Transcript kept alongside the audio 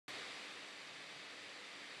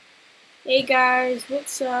Hey guys,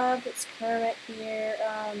 what's up? It's Kermit here.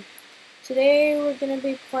 Today we're gonna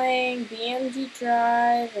be playing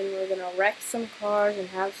Beamng.drive and we're gonna wreck some cars and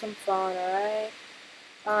have some fun, alright?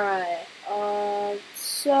 Alright,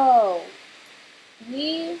 so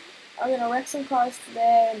we are gonna wreck some cars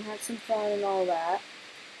today and have some fun and all that.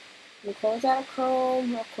 I'm gonna close out of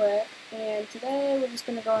Chrome real quick, and today we're just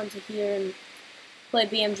gonna go into here and play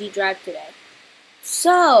Beamng.drive today.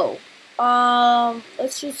 So,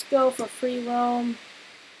 let's just go for free roam.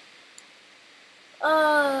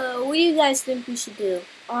 What do you guys think we should do?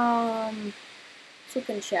 Click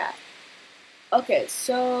in chat. Okay,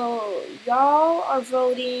 so y'all are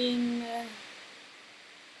voting.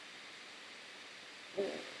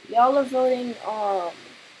 Y'all are voting.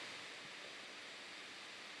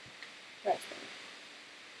 That's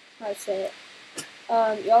how to say it.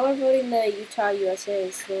 Y'all are voting the Utah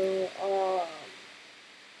USA. So,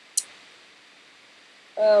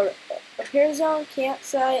 repair zone,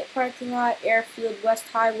 campsite, parking lot, airfield, West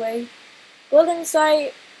Highway, building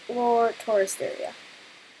site, or tourist area.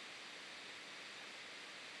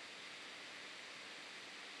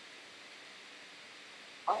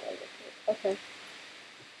 Okay.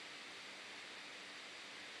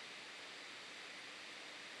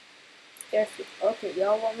 Airfield. Okay,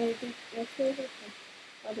 y'all want me to do airfield? Okay.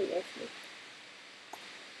 I'll do airfield.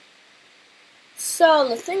 So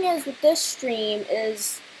the thing is with this stream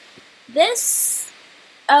is this.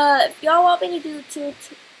 If y'all want me to do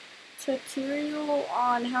tutorial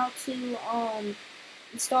on how to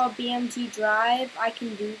install Beamng.drive, I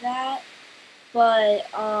can do that. But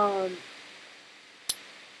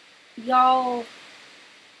y'all,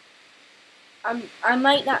 I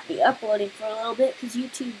might not be uploading for a little bit because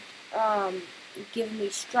YouTube giving me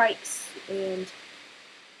strikes and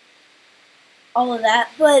all of that.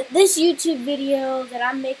 But this YouTube video that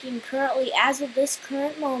I'm making currently, as of this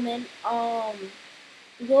current moment,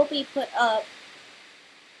 will be put up,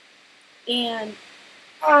 and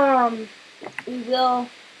we will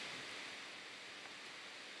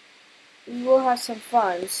have some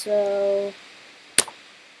fun. So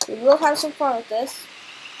we will have some fun with this.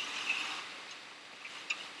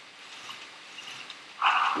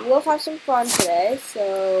 We will have some fun today.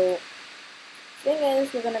 So thing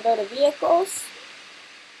is, we're gonna go to vehicles.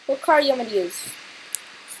 What car you want me to use?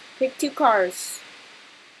 Pick two cars.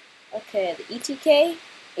 Okay, the ETK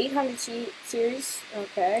 800 series.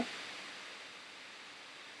 Okay.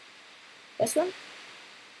 This one?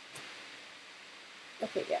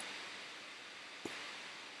 Okay, yeah.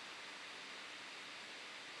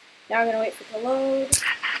 Now I'm gonna wait for it to load.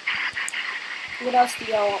 What else do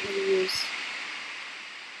y'all want me to use?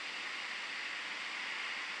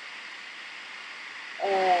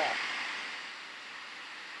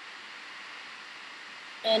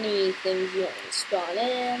 Any things you want me to spawn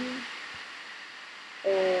in?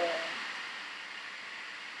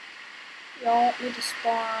 Y'all want me to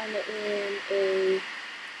spawn in a...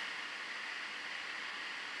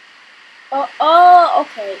 Oh,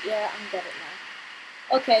 okay, yeah, I'm getting it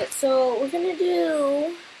now. Okay, so we're gonna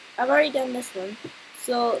do... I've already done this one.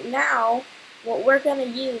 So now, what we're gonna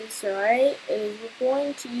use, alright, is we're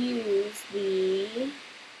going to use the...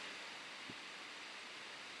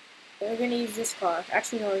 We're gonna use this car.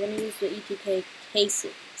 Actually, no, we're gonna use the ETK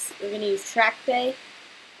cases. We're gonna use track bay,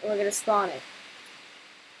 and we're gonna spawn it.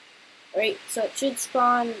 Right, so it should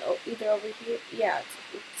spawn either over here. Yeah,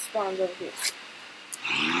 it spawns over here.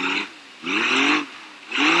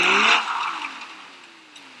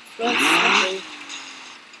 So it's slippery.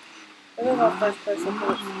 We're gonna go first person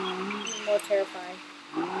because it's more terrifying.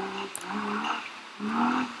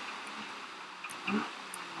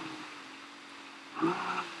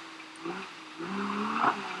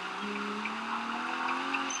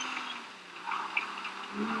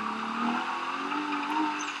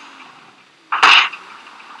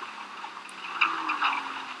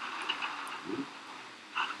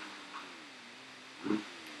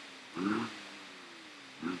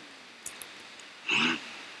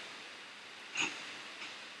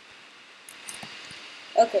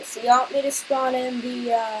 Okay, so y'all want me to spawn in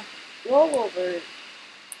the rollover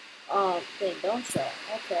thing, don't you?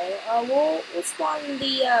 Okay, we'll spawn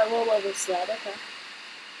the rollover sled. Okay.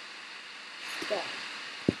 Okay.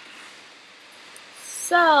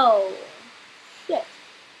 So, shit.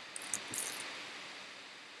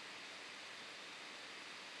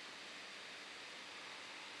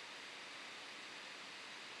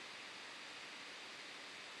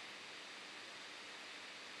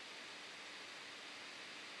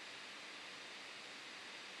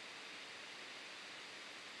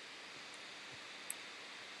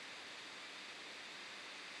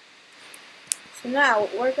 So now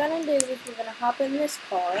what we're gonna do is we're gonna hop in this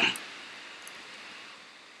car.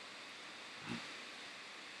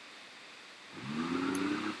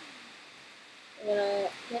 We're gonna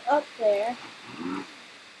get up there.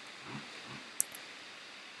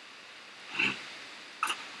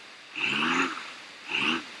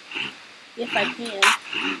 If I can.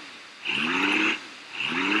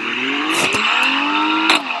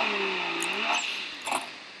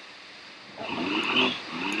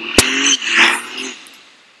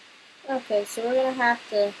 Okay, so we're gonna have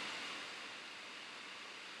to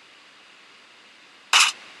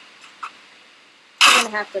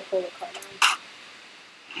pull the car down.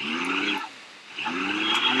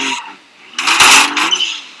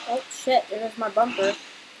 Oh shit, there's my bumper.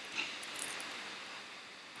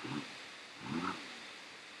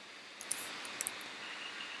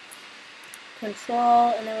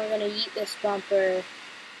 Control, and then we're gonna yeet this bumper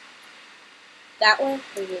that way.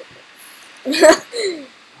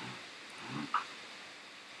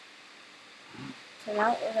 So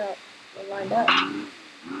now we're lined up.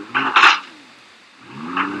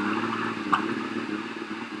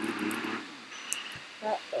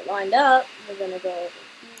 Well, we're lined up. We're gonna go over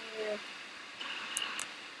here.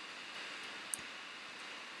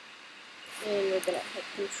 And we're gonna hit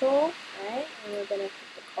control, right? And we're gonna put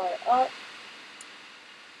the car up.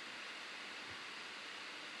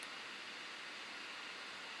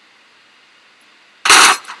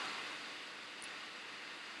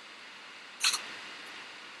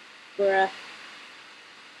 Bruh.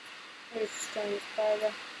 Here's the strongest car.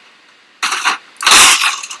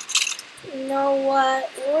 You know what?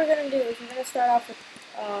 What we're gonna do is we're gonna start off with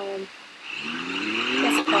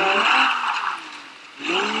this car.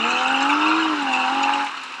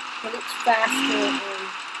 But it's faster and,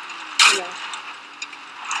 you know.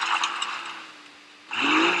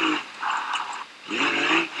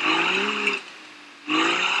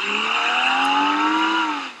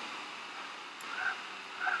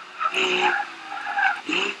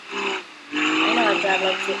 I know I drive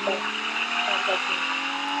like shit, but don't touch me.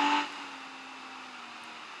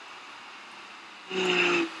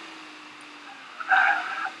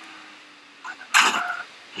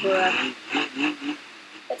 Bruh.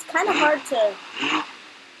 It's kind of hard to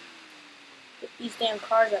get these damn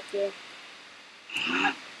cars up here.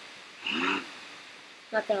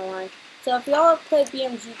 Not gonna lie. So if y'all have played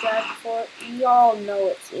Beamng.drive before, y'all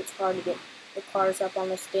know it's hard to get the cars up on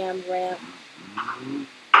this damn ramp.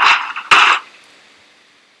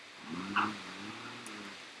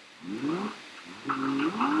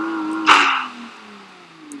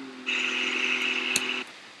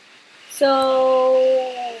 So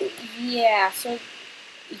yeah,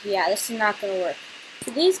 this is not gonna work.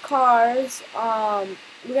 So these cars, we're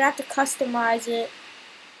gonna have to customize it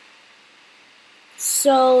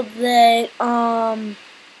so that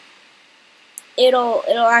it'll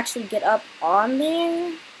actually get up on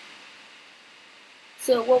there.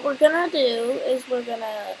 So what we're gonna do is we're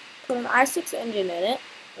gonna put an i6 engine in it,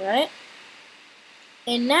 right?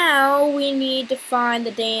 And now we need to find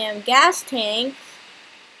the damn gas tank,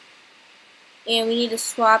 and we need to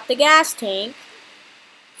swap the gas tank.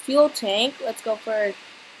 Fuel tank, let's go for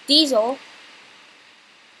diesel.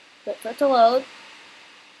 Wait for it to load.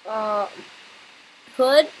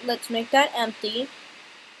 Hood, let's make that empty.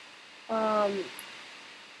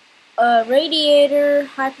 Radiator,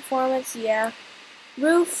 high performance, yeah.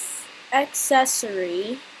 Roof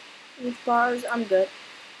accessory, roof bars, I'm good.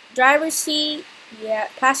 Driver's seat, yeah.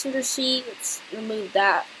 Passenger seat, let's remove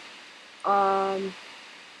that.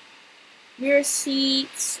 Rear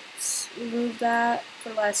seats, let's remove that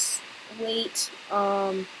for less weight.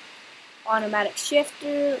 Automatic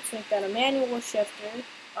shifter, let's make that a manual shifter.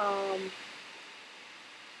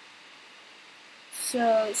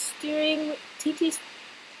 So steering, TT,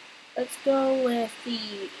 let's go with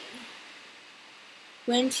the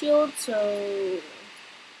windshield, so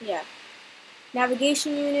yeah.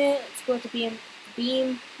 Navigation unit, let's go with the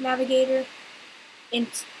beam navigator. In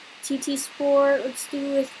TT Sport, let's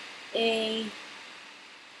do with a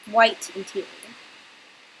white interior.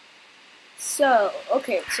 So,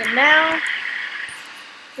 okay, so now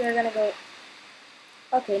we're gonna go.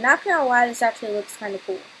 Okay, not gonna lie, this actually looks kind of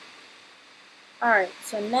cool. Alright,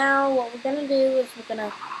 so now what we're gonna do is we're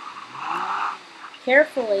gonna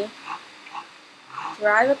carefully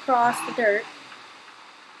drive across the dirt.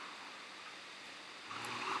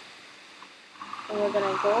 And we're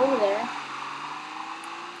gonna go over there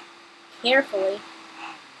carefully.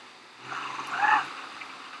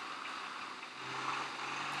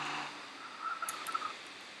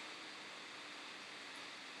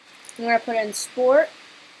 We're gonna put in sport,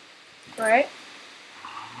 right?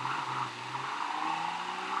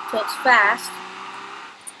 so it's fast.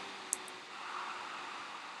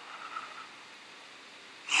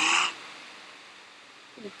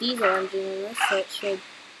 The diesel engine in this, so it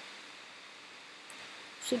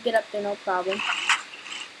should get up there no problem.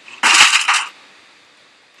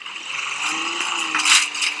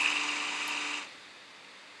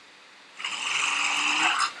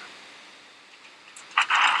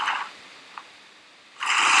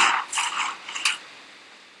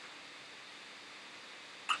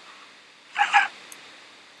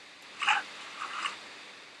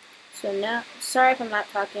 So now, sorry if I'm not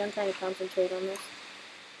talking, I'm trying to concentrate on this.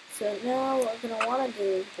 So now what we're going to want to do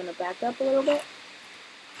is we're going to back up a little bit.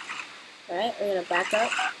 Alright, we're going to back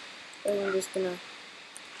up. And we're just going to...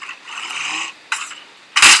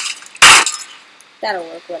 That'll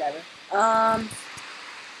work, whatever.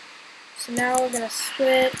 So now we're going to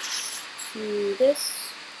switch to this.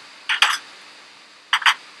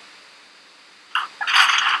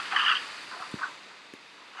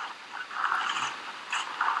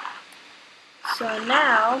 So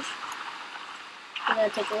now, we're going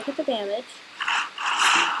to take a look at the damage.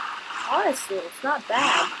 Honestly, it's not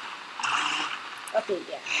bad. Okay,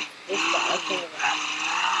 yeah, it's bad. Okay, right.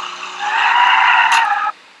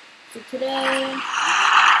 So today,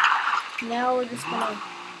 now we're just gonna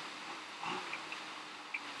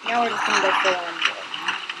go full on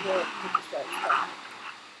wood.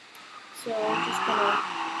 So we're just gonna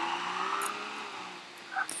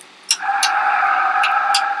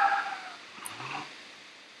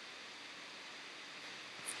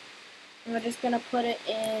we're just gonna put it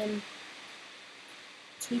in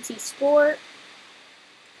TT Sport.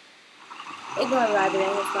 Ignore the rabbit,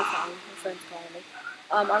 it's my phone. My friend's calling me.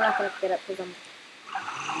 I'm not gonna pick it up because I'm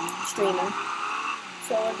streaming.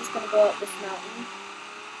 So we're just gonna go up this mountain.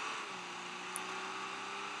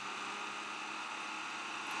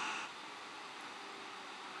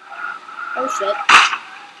 Oh shit.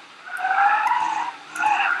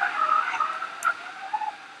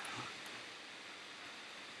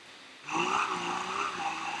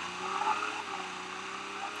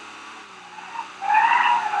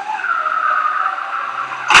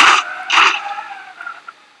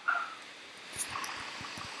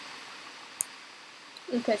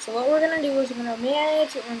 Okay, so what we're gonna do is we're gonna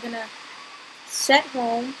manage and we're gonna set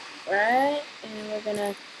home, right? And we're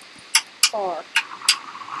gonna park.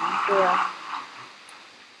 Yeah.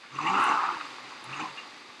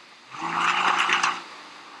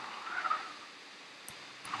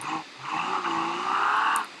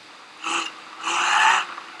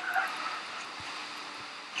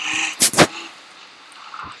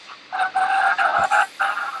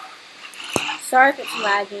 Sorry if it's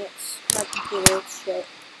lagging, it's my computer, it's shit.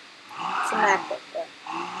 It's a MacBook, but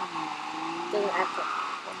it doesn't act like.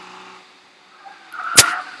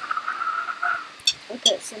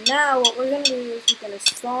 Okay, so now what we're gonna do is we're gonna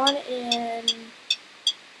spawn in.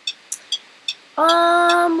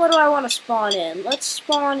 What do I want to spawn in? Let's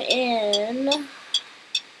spawn in.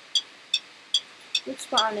 Let's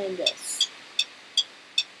spawn in this.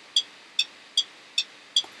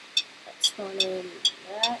 Let's spawn in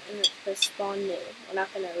that, and let's press spawn new. We're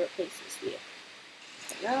not gonna replace this view.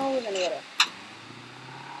 So now we're gonna go to.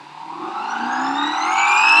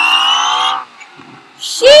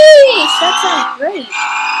 Sheesh! That sounds great!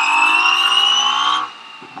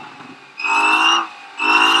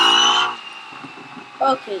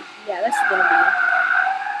 Okay, yeah, this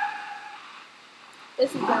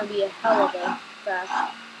is gonna be a hell of a crash.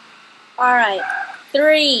 Alright,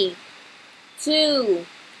 3, 2,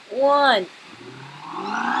 1.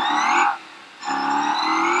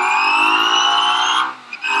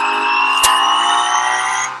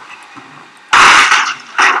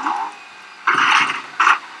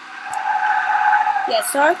 Yeah,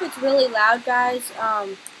 sorry if it's really loud, guys.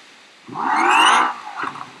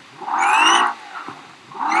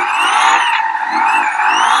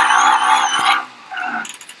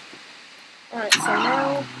 Alright, so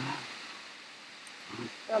now we're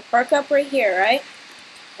gonna park up right here, right?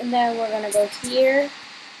 And then we're gonna go here.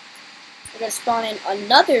 We're gonna spawn in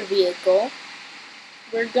another vehicle.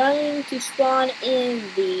 We're going to spawn in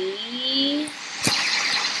the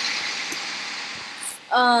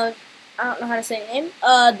I don't know how to say the name.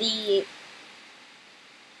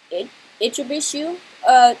 The Itsubishi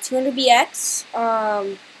 200BX.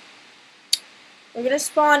 We're gonna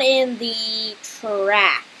spawn in the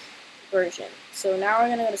track version. So now we're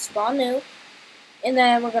gonna go to spawn new, and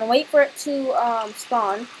then we're gonna wait for it to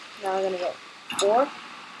spawn. Now we're gonna go 4,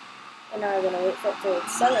 and now we're gonna wait for it to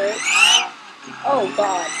accelerate. Oh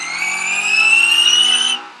god.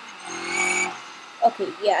 Okay,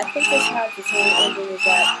 yeah, I think this has the same engine as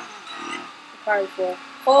that car before.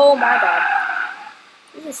 Oh my god.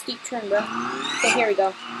 This is a steep turn, bro. Okay, here we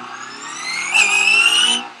go.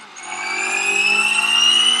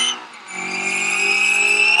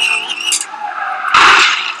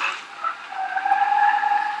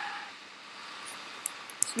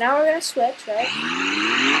 So now we're gonna switch, right?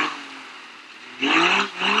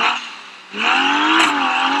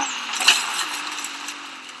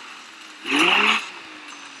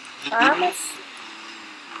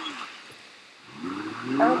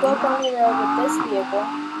 I'm gonna go up on the road with this vehicle.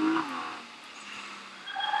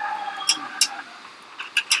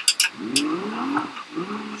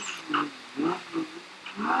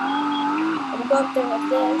 I'm gonna go up there with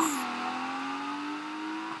this.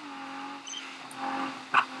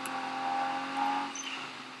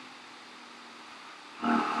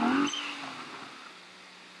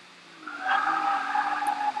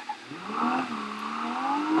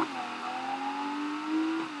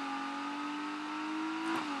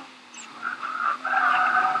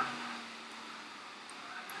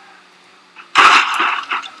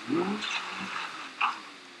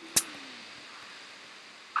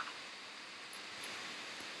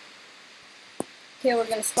 Okay, we're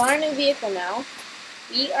gonna spawn a new vehicle now.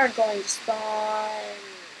 We are going to spawn.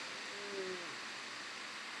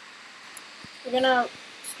 We're gonna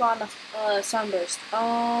spawn a sunburst.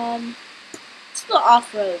 Let's go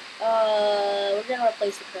off road. We're gonna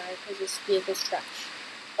replace the car because this vehicle's trash.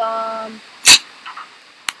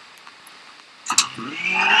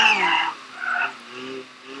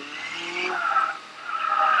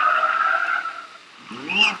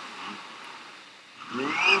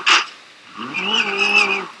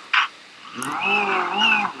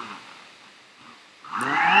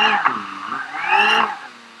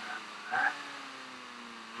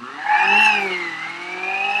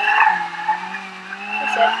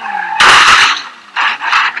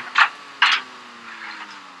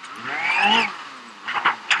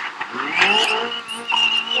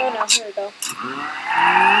 Oh no, here we go.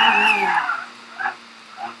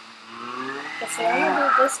 Okay, so what I'm gonna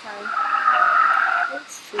do this time. Oh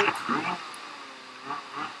shoot.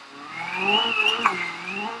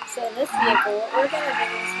 So in this vehicle, what we're gonna do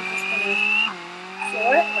is we're just gonna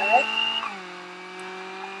floor it, right?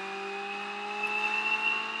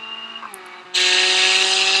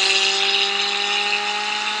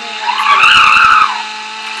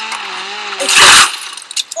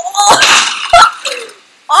 Oh!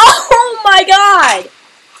 Oh my god!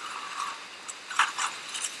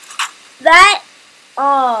 That,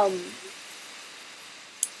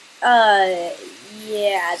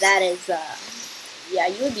 yeah, that is, yeah,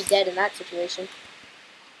 you would be dead in that situation.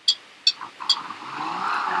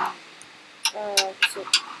 So,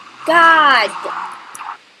 God!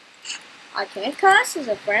 I can't cuss, this is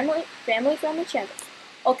a family-friendly channel.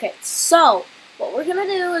 Okay, so, what we're gonna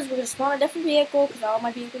do is we're gonna spawn a different vehicle, because all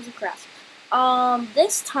my vehicles are crashed.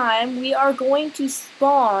 This time, we are going to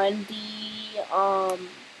spawn the,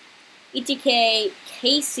 ETK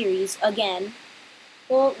K-Series again.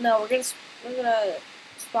 Well, no, we're gonna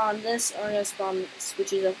spawn this, and we're gonna spawn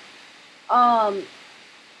switches up.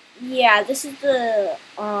 Yeah, this is the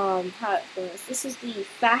this is the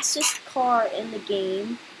fastest car in the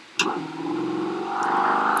game.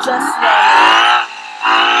 Just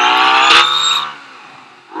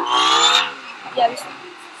yeah, this one.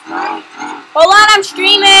 Hold on, I'm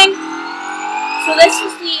streaming. So this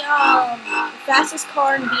is the fastest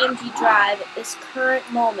car in Beamng.drive at this current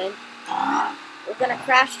moment. We're gonna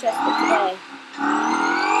crash test it today.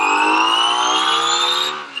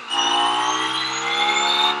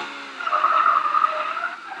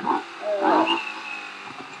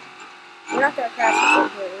 We're not gonna crash it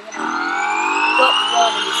right here. We're gonna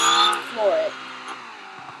run and just floor it.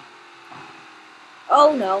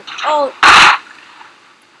 Oh no! Oh.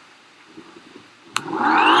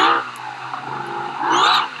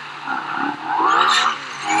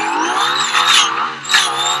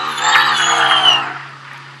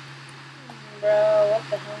 Bro, what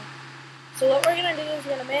the hell? So what we're gonna do is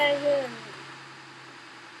we're gonna manage it and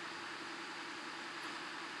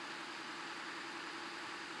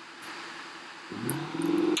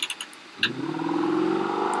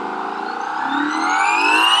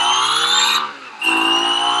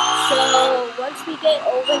so once we get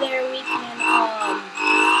over there we can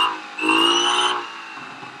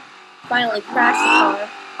finally crash the car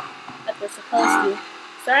like we're supposed to.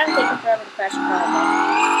 Sorry I'm taking forever to crash the car again.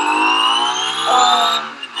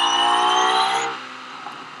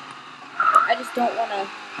 I just don't wanna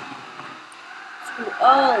screw.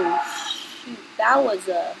 Oh shoot, that was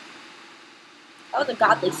a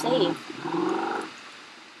godly save.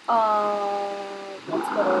 Let's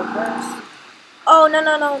go to reverse. Oh, no,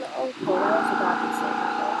 no, no, no. Okay, that was a bad mistake.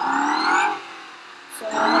 So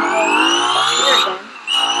I'm gonna go up here again.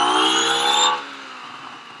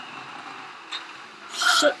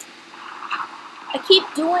 Shit. I keep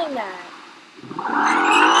doing that.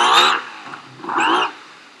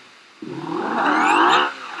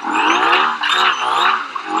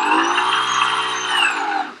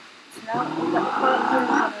 So now we've got the car up here.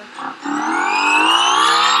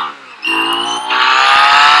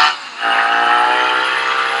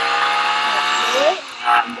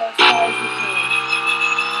 And go as far as we can.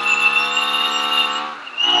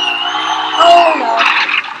 Oh no.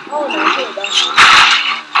 Oh no, here we go.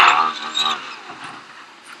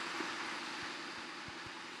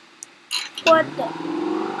 What the?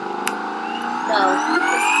 No,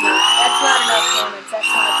 this is not. That's not enough damage. That's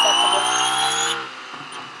not acceptable.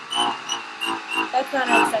 That's not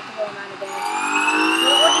an acceptable amount of damage.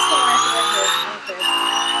 We're just gonna wreck it right here. I don't care.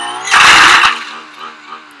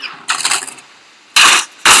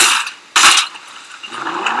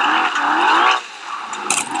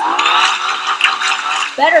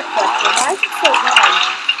 Better question. Why is it so long?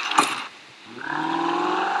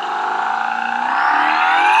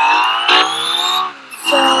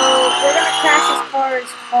 So we're gonna crash this car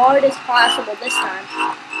as hard as possible this time.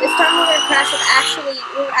 This time we're gonna crash it.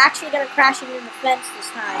 We're actually gonna crash it in the fence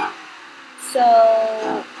this time. So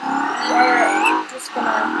we are just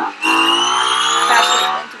gonna crash it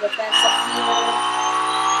into the fence up here.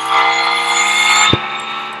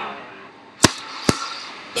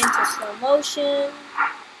 Into slow motion.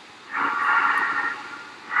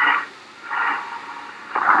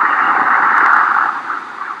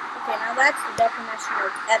 Okay, now that's the definition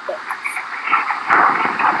of epic.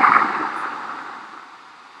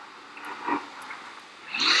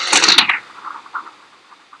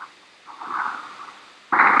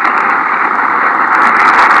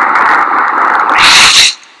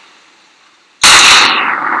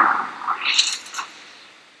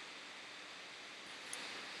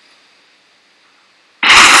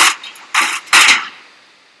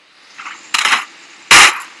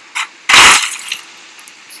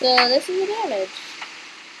 So this is the damage.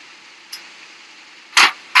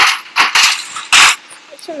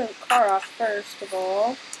 Let's turn the car off first of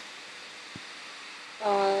all.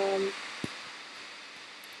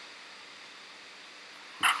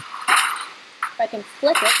 If I can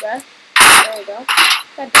flip it, bruh. There we go.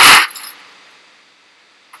 God damn it.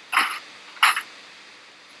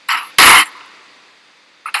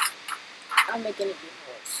 I'm making it even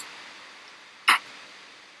worse.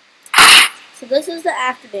 So this is the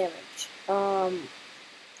after damage.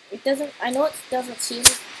 It doesn't. I know it doesn't seem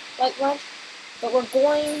like much, but we're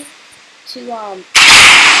going to yeah,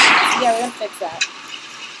 we're gonna fix that.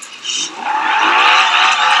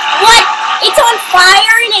 What? It's on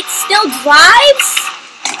fire and it still drives?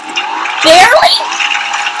 Barely?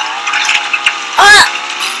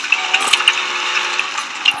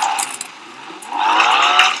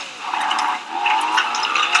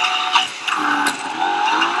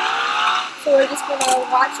 So we're just gonna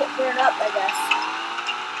watch it burn up, I guess.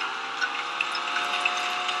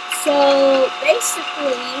 So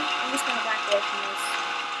basically, I'm just gonna back away from this.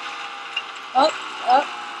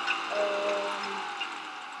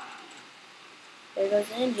 There goes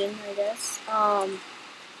the engine, I guess.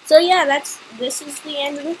 So yeah, this is the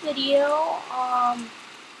end of the video.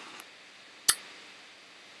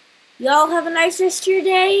 Y'all have a nice rest of your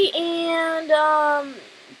day, and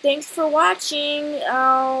thanks for watching.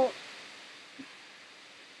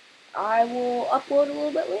 I will upload a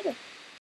little bit later.